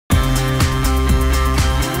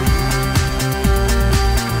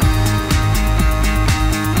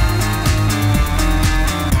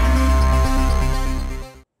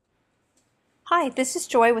Hi, this is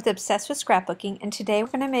Joy with Obsessed with Scrapbooking, and today we're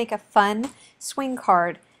going to make a fun swing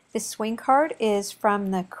card. This swing card is from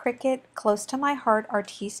the Cricut Close to My Heart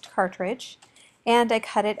Artiste cartridge, and I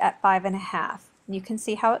cut it at 5.5. You can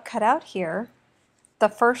see how it cut out here. The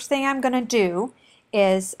first thing I'm going to do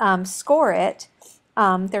is score it.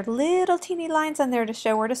 There are little teeny lines on there to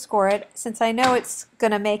show where to score it. Since I know it's going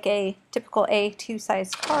to make a typical A2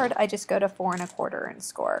 size card, I just go to 4.25 and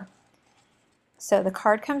score. So the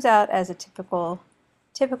card comes out as a typical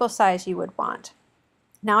size you would want.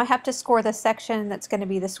 Now I have to score the section that's going to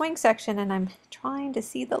be the swing section, and I'm trying to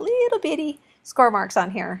see the little bitty score marks on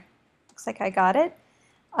here. Looks like I got it.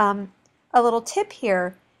 A little tip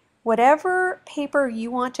here, whatever paper you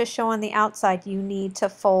want to show on the outside, you need to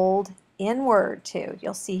fold inward too.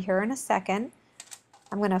 You'll see here in a second.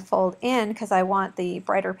 I'm going to fold in because I want the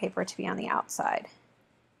brighter paper to be on the outside.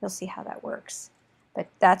 You'll see how that works. But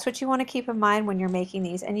that's what you want to keep in mind when you're making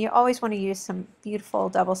these, and you always want to use some beautiful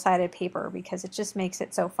double-sided paper because it just makes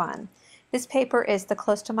it so fun. This paper is the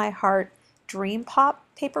Close to My Heart Dream Pop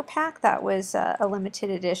paper pack. That was a limited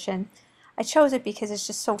edition. I chose it because it's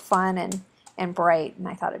just so fun and bright, and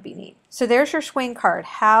I thought it'd be neat. So there's your swing card.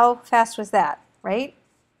 How fast was that, right?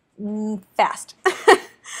 Fast.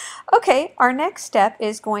 Okay, our next step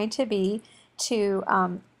is going to be to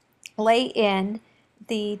lay in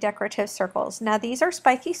the decorative circles. Now these are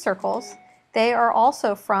spiky circles. They are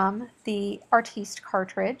also from the Artiste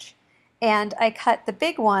cartridge, and I cut the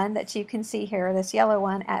big one that you can see here, this yellow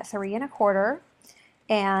one, at 3.25,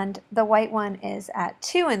 and the white one is at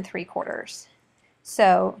 2.75.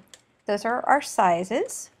 So those are our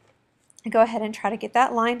sizes. I go ahead and try to get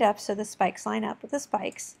that lined up so the spikes line up with the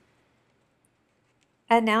spikes.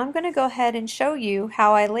 And now I'm going to go ahead and show you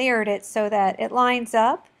how I layered it so that it lines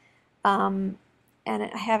up. And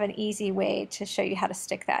I have an easy way to show you how to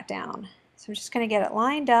stick that down. So I'm just going to get it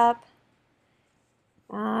lined up.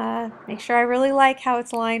 Make sure I really like how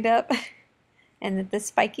it's lined up and that the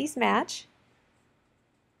spikies match.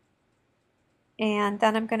 And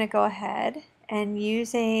then I'm going to go ahead and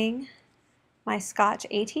using my Scotch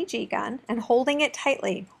ATG gun and holding it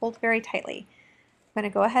tightly, hold very tightly. I'm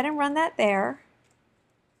going to go ahead and run that there.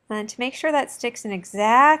 And to make sure that sticks in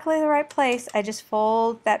exactly the right place, I just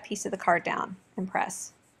fold that piece of the card down and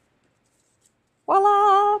press.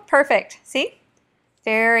 Voila! Perfect. See?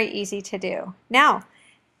 Very easy to do. Now,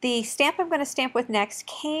 the stamp I'm going to stamp with next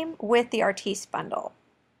came with the Artiste bundle.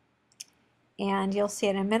 And you'll see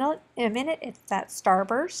it in a minute. It's that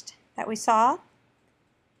starburst that we saw.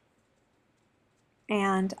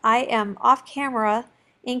 And I am off camera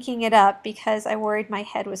inking it up because I worried my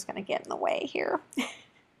head was going to get in the way here.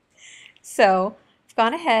 So I've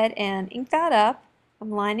gone ahead and inked that up.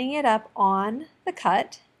 I'm lining it up on the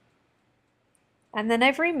cut. And then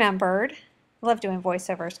I've remembered, I love doing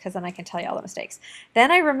voiceovers because then I can tell you all the mistakes.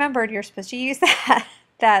 Then I remembered you're supposed to use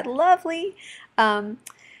that lovely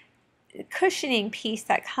cushioning piece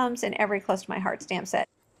that comes in every Close to My Heart stamp set.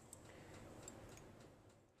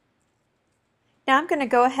 Now I'm going to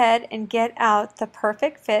go ahead and get out the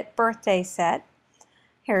Perfect Fit birthday set.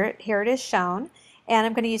 Here it is shown. And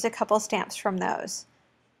I'm going to use a couple stamps from those.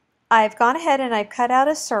 I've gone ahead and I've cut out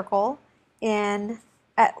a circle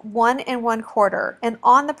at 1 1/4, and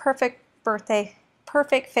on the Perfect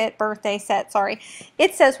Fit birthday set, sorry,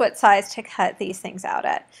 it says what size to cut these things out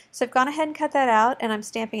at. So I've gone ahead and cut that out, and I'm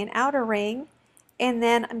stamping an outer ring, and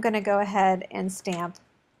then I'm going to go ahead and stamp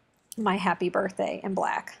my happy birthday in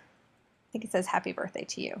black. I think it says happy birthday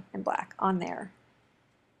to you in black on there.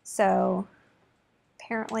 So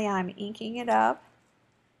apparently I'm inking it up.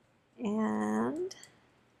 And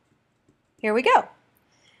here we go.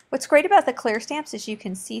 What's great about the clear stamps is you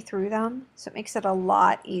can see through them, so it makes it a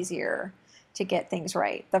lot easier to get things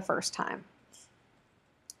right the first time.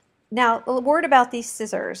 Now, a word about these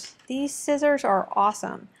scissors. These scissors are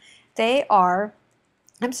awesome. They are,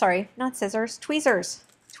 I'm sorry, not scissors, tweezers.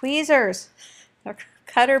 Tweezers. They're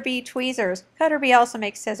Cutter Bee tweezers. Cutter Bee also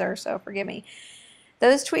makes scissors, so forgive me.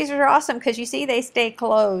 Those tweezers are awesome because you see they stay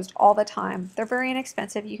closed all the time. They're very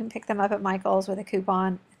inexpensive. You can pick them up at Michael's with a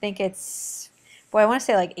coupon. I think it's, boy, I want to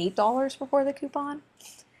say like $8 before the coupon.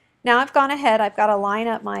 Now I've gone ahead, I've got to line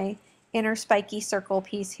up my inner spiky circle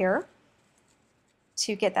piece here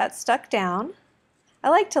to get that stuck down. I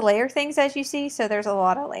like to layer things, as you see, so there's a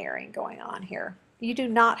lot of layering going on here. You do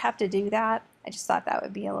not have to do that. I just thought that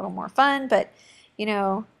would be a little more fun, but you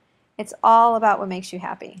know, it's all about what makes you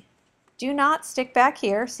happy. Do not stick back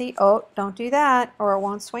here. See, oh, don't do that or it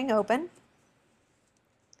won't swing open.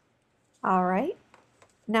 All right.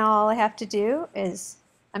 Now all I have to do is,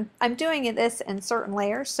 I'm doing this in certain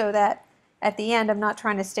layers so that at the end I'm not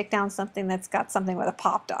trying to stick down something that's got something with a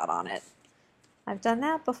pop dot on it. I've done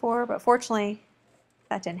that before, but fortunately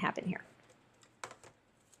that didn't happen here.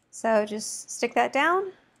 So just stick that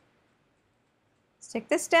down, stick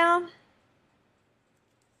this down,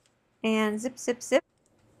 and zip, zip, zip.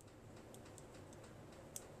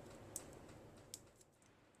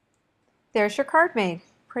 There's your card made.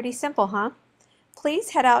 Pretty simple, huh? Please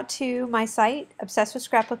head out to my site,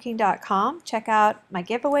 obsessedwithscrapbooking.com. Check out my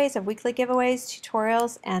giveaways of weekly giveaways,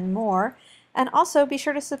 tutorials, and more. And also be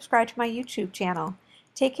sure to subscribe to my YouTube channel.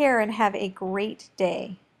 Take care and have a great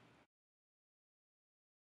day.